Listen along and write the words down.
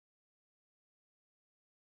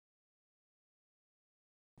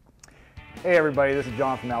Hey everybody, this is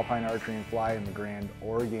John from Alpine Archery and Fly in LaGrande,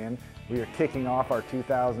 Oregon. We are kicking off our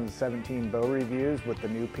 2017 bow reviews with the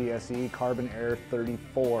new PSE Carbon Air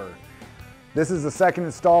 34. This is the second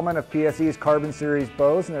installment of PSE's Carbon Series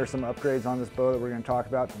bows, and there's some upgrades on this bow that we're going to talk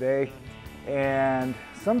about today. And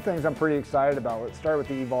some things I'm pretty excited about. Let's start with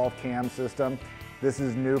the Evolve cam system. This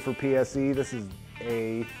is new for PSE. This is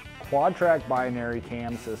a quad track binary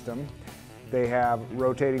cam system. They have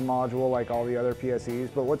rotating module like all the other PSEs,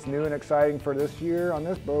 but what's new and exciting for this year on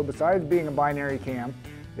this bow, besides being a binary cam,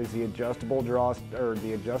 is the adjustable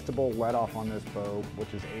the adjustable let-off on this bow,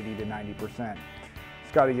 which is 80 to 90%.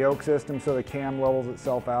 It's got a yoke system so the cam levels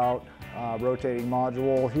itself out. Rotating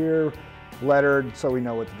module here, lettered so we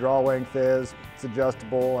know what the draw length is. It's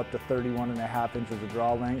adjustable up to 31.5 inches of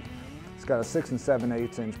draw length. It's got a 6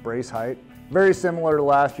 7/8 inch brace height. Very similar to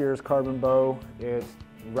last year's carbon bow. It's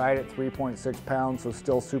right at 3.6 pounds, so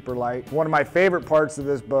still super light. One of my favorite parts of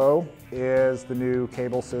this bow is the new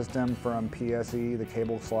cable system from PSE, the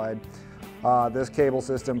cable slide. This cable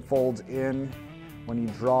system folds in when you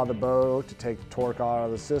draw the bow to take the torque out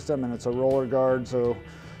of the system, and it's a roller guard, so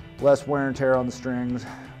less wear and tear on the strings.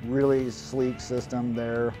 Really sleek system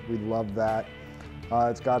there. We love that.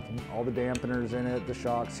 It's got all the dampeners in it, the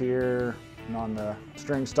shocks here, and on the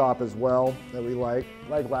string stop as well that we like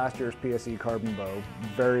last year's PSE carbon bow.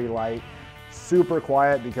 Very light, super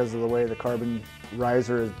quiet because of the way the carbon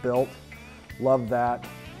riser is built. Love that.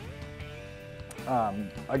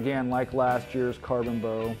 Again, like last year's carbon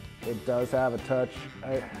bow, it does have a touch.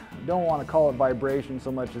 I don't want to call it vibration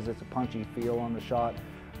so much as it's a punchy feel on the shot.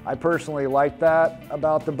 I personally like that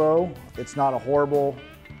about the bow. It's not a horrible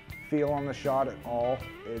feel on the shot at all.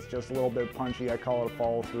 It's just a little bit punchy. I call it a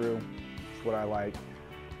follow through. What I like.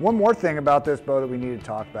 One more thing about this bow that we need to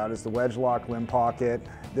talk about is the wedge lock limb pocket.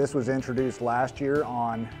 This was introduced last year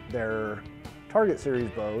on their Target series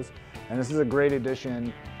bows, and this is a great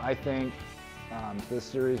addition. I think this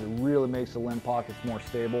series, it really makes the limb pockets more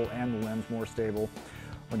stable and the limbs more stable.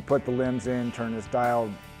 When you put the limbs in, turn this dial,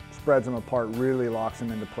 spreads them apart, really locks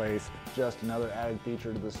them into place. Just another added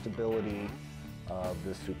feature to the stability of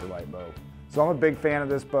this super light bow. So I'm a big fan of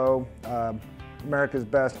this bow. America's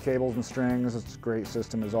best cables and strings. It's a great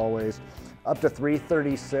system as always. Up to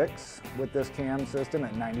 336 with this cam system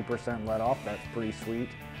at 90% let off. That's pretty sweet.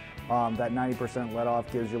 That 90% let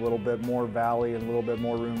off gives you a little bit more valley and a little bit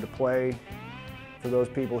more room to play for those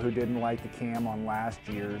people who didn't like the cam on last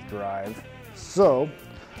year's drive. So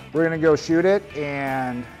we're gonna go shoot it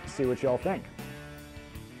and see what y'all think.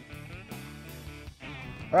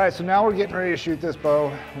 All right, so now we're getting ready to shoot this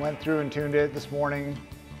bow. Went through and tuned it this morning.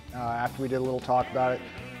 After we did a little talk about it.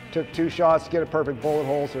 Took 2 shots to get a perfect bullet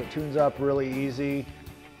hole so it tunes up really easy.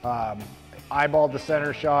 Eyeballed the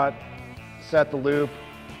center shot, set the loop,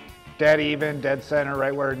 dead even, dead center,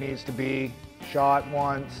 right where it needs to be. Shot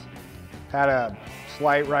once, had a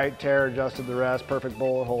slight right tear, adjusted the rest, perfect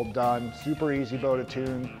bullet hole done. Super easy bow to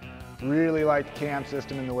tune. Really like the cam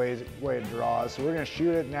system and the way it draws. So we're gonna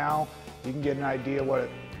shoot it now. You can get an idea what it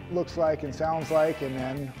looks like and sounds like, and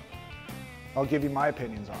then I'll give you my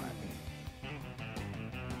opinions on it.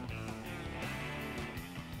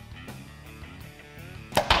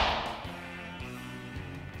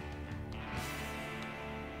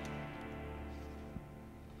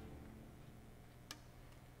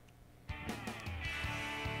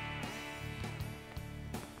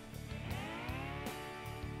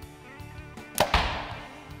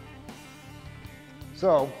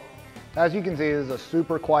 So, as you can see, this is a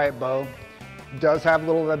super quiet bow. Does have a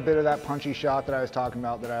little bit of that punchy shot that I was talking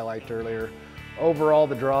about that I liked earlier. Overall,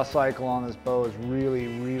 the draw cycle on this bow is really,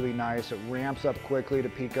 really nice. It ramps up quickly to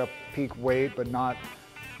peak weight, but not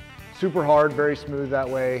super hard, very smooth that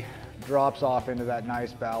way. Drops off into that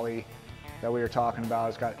nice valley that we were talking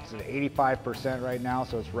about. It's at 85% right now,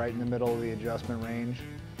 so it's right in the middle of the adjustment range.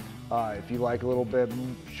 If you like a little bit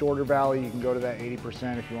shorter valley, you can go to that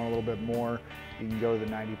 80%. If you want a little bit more, you can go to the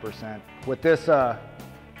 90%. With this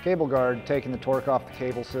cable guard, taking the torque off the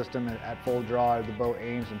cable system at full draw, the bow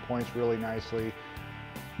aims and points really nicely.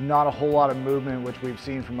 Not a whole lot of movement, which we've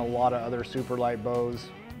seen from a lot of other super light bows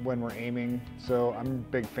when we're aiming, so I'm a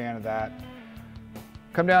big fan of that.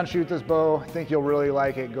 Come down and shoot this bow. I think you'll really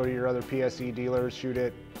like it. Go to your other PSE dealers, shoot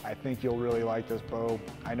it. I think you'll really like this bow.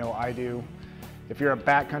 I know I do. If you're a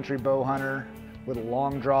backcountry bow hunter with a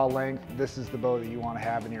long draw length, this is the bow that you want to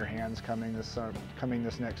have in your hands coming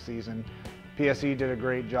this next season. PSE did a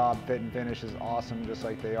great job. Fit and finish is awesome, just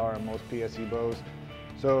like they are on most PSE bows.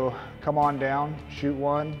 So come on down, shoot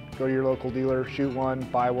one, go to your local dealer, shoot one,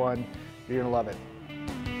 buy one. You're gonna love it.